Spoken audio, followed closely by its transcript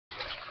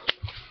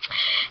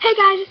Hey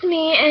guys, it's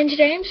me, and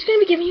today I'm just going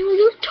to be giving you a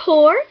little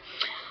tour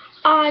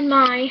on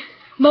my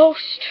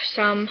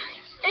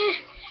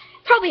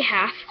probably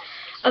half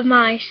of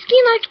my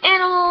Schleich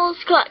animals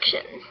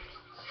collection.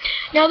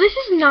 Now this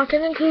is not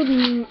going to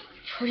include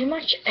pretty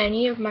much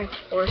any of my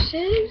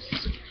horses,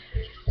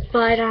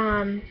 but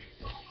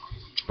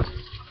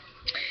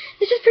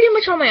this is pretty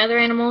much all my other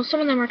animals. Some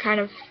of them are kind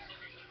of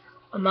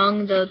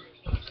among the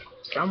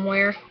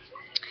somewhere.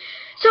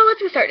 So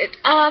let's get started.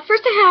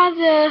 First I have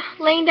the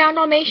laying down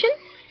Dalmatian,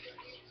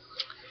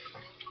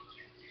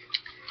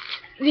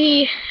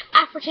 the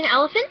African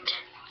elephant,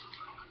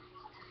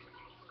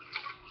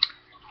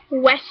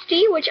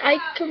 Westie, which I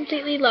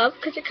completely love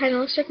because it kind of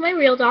looks like my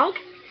real dog.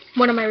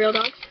 One of my real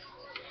dogs.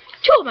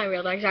 Two of my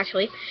real dogs,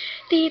 actually.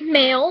 The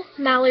male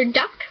mallard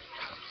duck,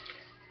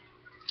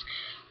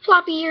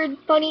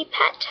 floppy-eared bunny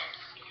pet.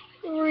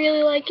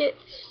 Really like it.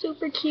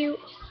 Super cute.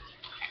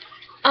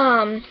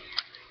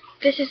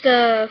 This is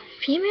the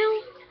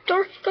female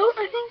dwarf goat,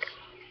 I think.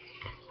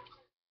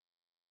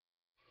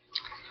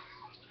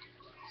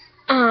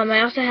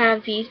 I also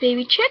have these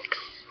baby chicks.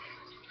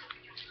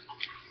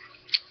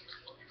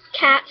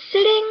 Cat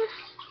sitting.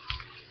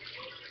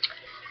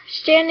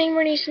 Standing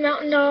Bernese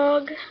mountain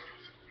dog.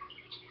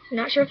 I'm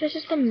not sure if this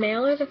is the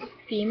male or the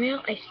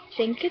female. I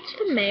think it's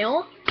the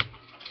male.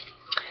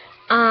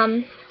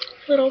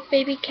 Little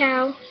baby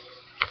cow.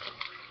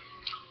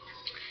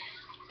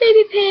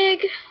 Baby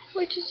pig,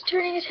 which is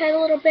turning his head a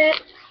little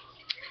bit.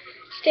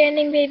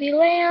 Standing baby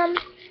lamb.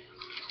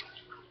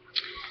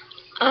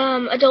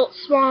 Adult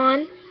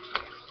swan.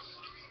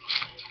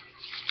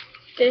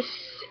 This,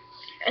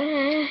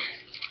 okay.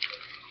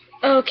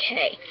 Of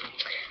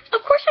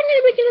course I'm going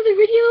to make another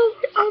video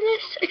on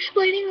this,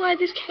 explaining why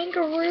this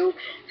kangaroo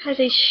has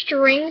a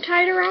string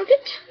tied around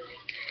it.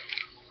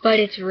 But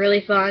it's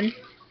really fun.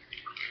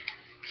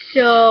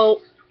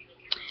 So,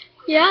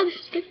 yeah, this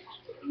is the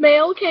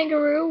male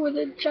kangaroo with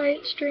a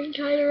giant string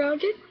tied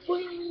around it.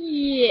 Well,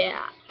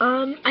 yeah.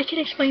 I can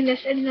explain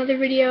this in another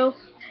video.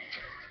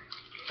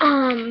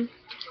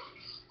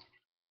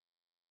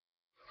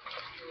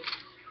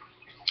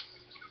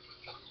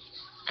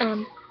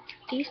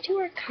 These two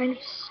are kind of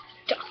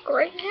stuck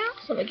right now,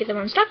 so I'm going to get them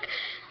unstuck.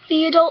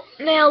 The adult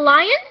male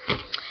lion.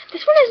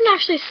 This one isn't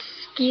actually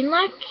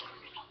Schleich.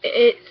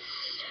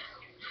 It's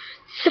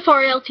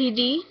Safari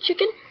Ltd.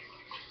 chicken.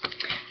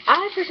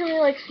 I personally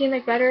like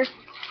Schleich better.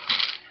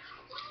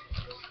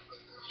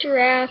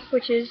 Giraffe,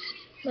 which is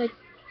like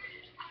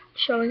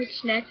showing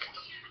its neck,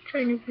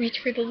 trying to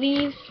reach for the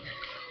leaves.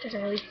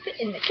 Doesn't really fit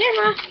in the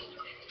camera.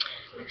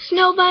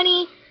 Snow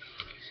bunny.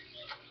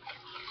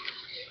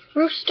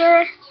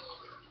 Rooster.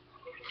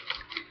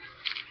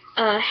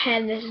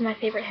 Hen. This is my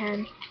favorite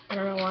hen. I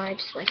don't know why, I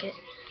just like it.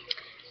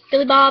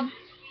 Billy Bob.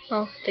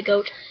 Well, the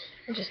goat.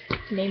 I just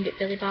named it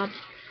Billy Bob.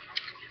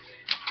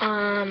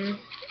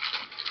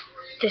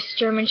 This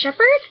German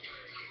Shepherd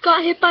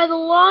got hit by the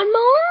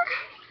lawnmower.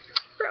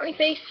 Brownie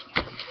face.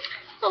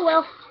 Oh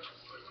well.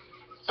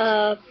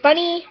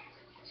 Bunny.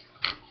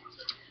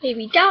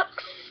 Baby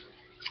ducks.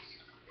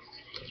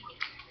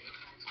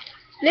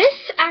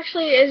 This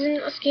actually isn't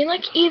a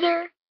Schleich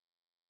either.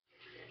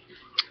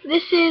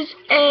 This is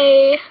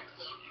a,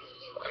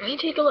 let me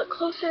take a look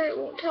closer, it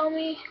won't tell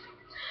me.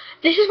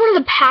 This is one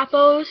of the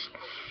Papos.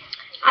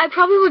 I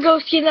probably would go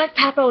Schleich,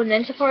 Papo, and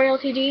then Safari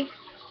Ltd.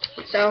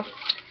 So,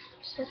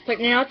 just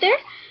putting it out there.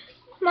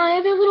 My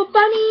other little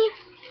bunny.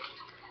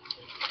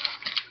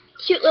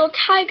 Cute little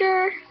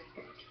tiger.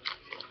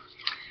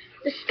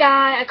 This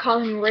guy, I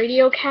call him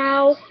Radio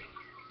Cow. I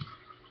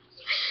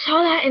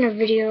saw that in a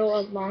video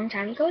a long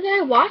time ago that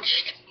I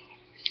watched.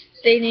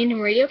 They named him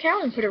Radio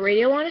Cow and put a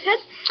radio on his head.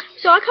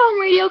 So I call him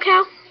Radio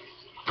Cow.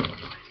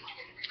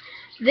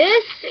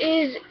 This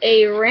is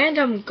a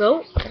random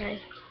goat that I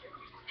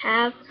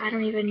have. I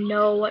don't even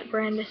know what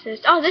brand this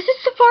is. Oh, this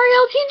is Safari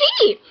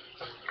Ltd.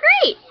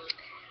 Great.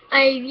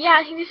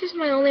 I think this is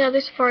my only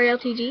other Safari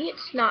Ltd.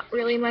 It's not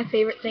really my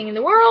favorite thing in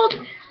the world.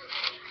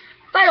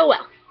 But oh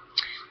well.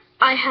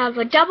 I have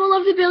a double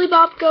of the Billy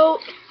Bob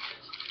goat.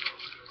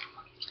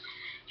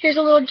 Here's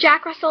a little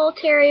Jack Russell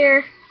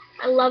Terrier.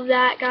 I love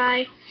that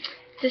guy.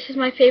 This is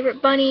my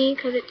favorite bunny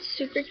because it's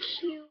super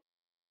cute.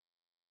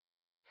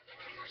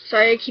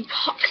 Sorry, I keep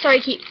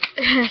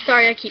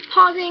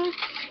pausing.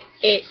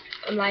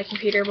 My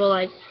computer will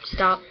like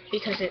stop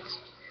because it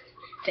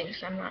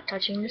thinks I'm not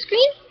touching the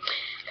screen.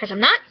 Because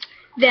I'm not.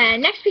 Then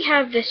next we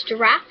have this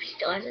giraffe. He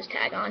still has his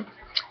tag on.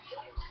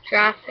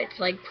 Giraffe. It's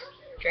like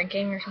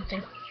drinking or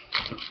something.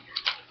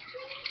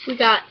 We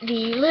got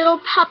the little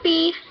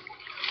puppy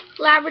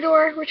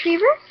Labrador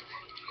Retriever.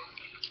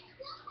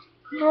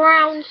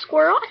 Brown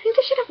squirrel. I think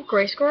they should have a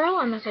gray squirrel,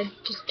 unless I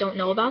just don't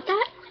know about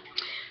that.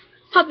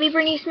 Puppy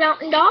Bernese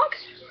mountain dog.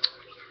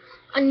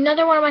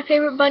 Another one of my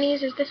favorite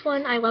bunnies is this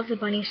one. I love the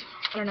bunnies.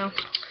 I don't know.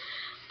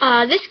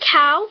 This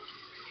cow,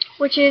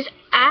 which is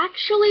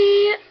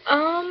actually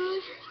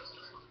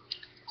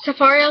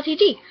Safari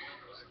Ltd.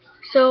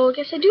 So I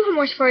guess I do have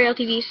more Safari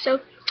Ltds. So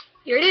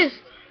here it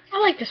is. I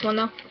like this one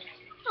though,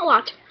 a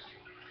lot.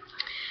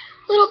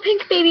 Little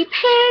pink baby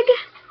pig.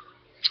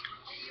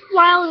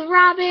 wild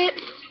rabbit,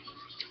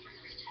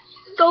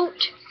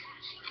 goat,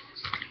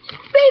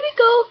 baby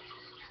goat,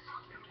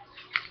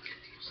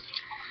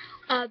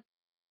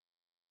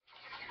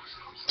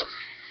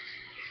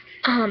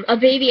 a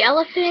baby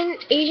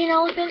elephant, Asian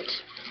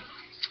elephant.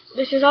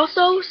 This is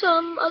also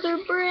some other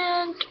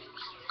brand.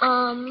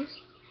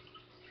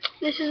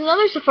 This is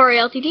another Safari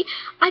LTD.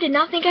 I did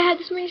not think I had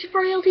this many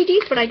Safari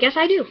LTDs, but I guess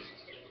I do.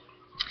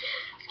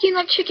 Skin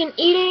like chicken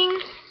eating.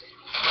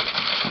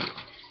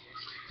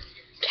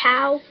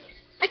 Cow.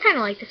 I kind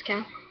of like this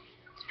cow.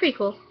 It's pretty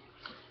cool.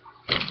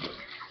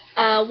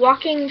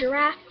 Walking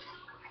giraffe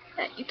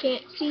that you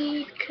can't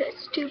see because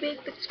it's too big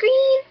for the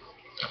screen.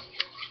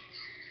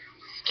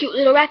 Cute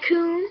little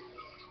raccoon.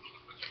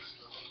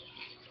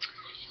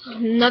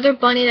 Another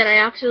bunny that I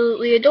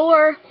absolutely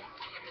adore.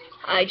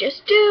 I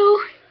just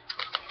do.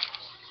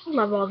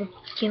 Love all the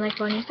skin like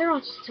bunnies. They're all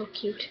just so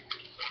cute.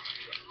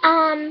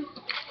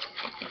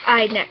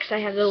 Next I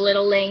have the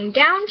little laying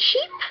down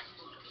sheep.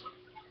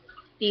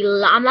 The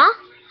llama.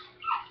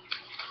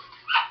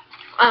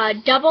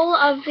 Double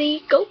of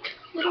the goat.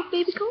 Little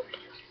baby goat.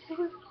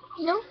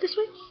 No, this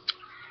way.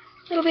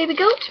 Little baby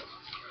goat.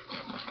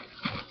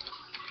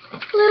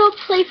 Little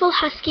playful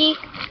husky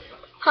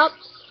pup.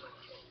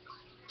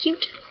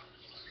 Cute.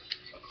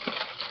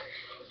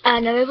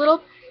 Another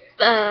little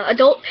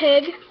adult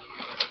pig.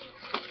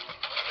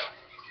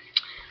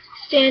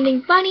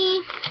 Standing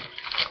bunny.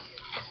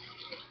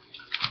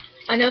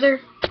 Another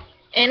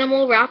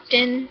animal wrapped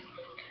in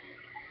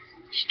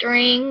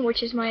string,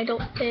 which is my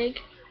adult pig.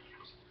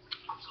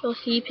 You'll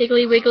see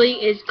Piggly Wiggly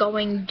is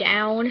going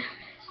down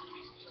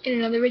in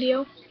another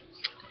video.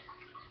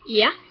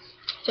 Yeah,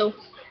 so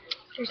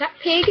there's that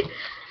pig.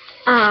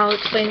 I'll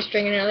explain the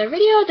string in another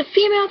video. The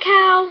female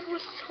cow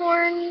with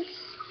horns.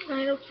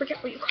 I don't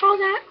forget what you call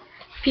that.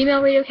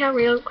 Female radio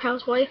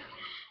cow's wife.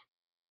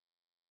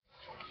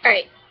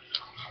 Alright,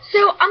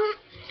 so I'm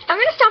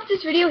gonna stop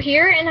this video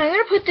here, and I'm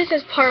gonna put this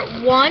as part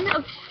 1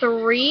 of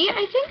 3,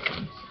 I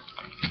think.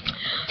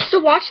 So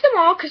watch them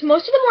all, because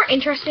most of the more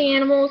interesting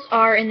animals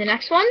are in the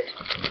next one.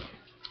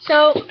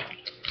 So,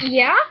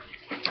 yeah.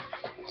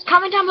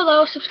 Comment down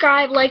below,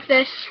 subscribe, like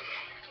this.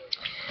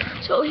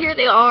 So here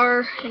they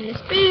are in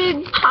this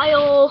big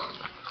pile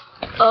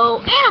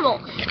of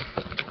animals.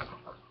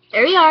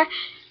 There we are.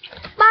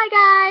 Bye,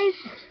 guys.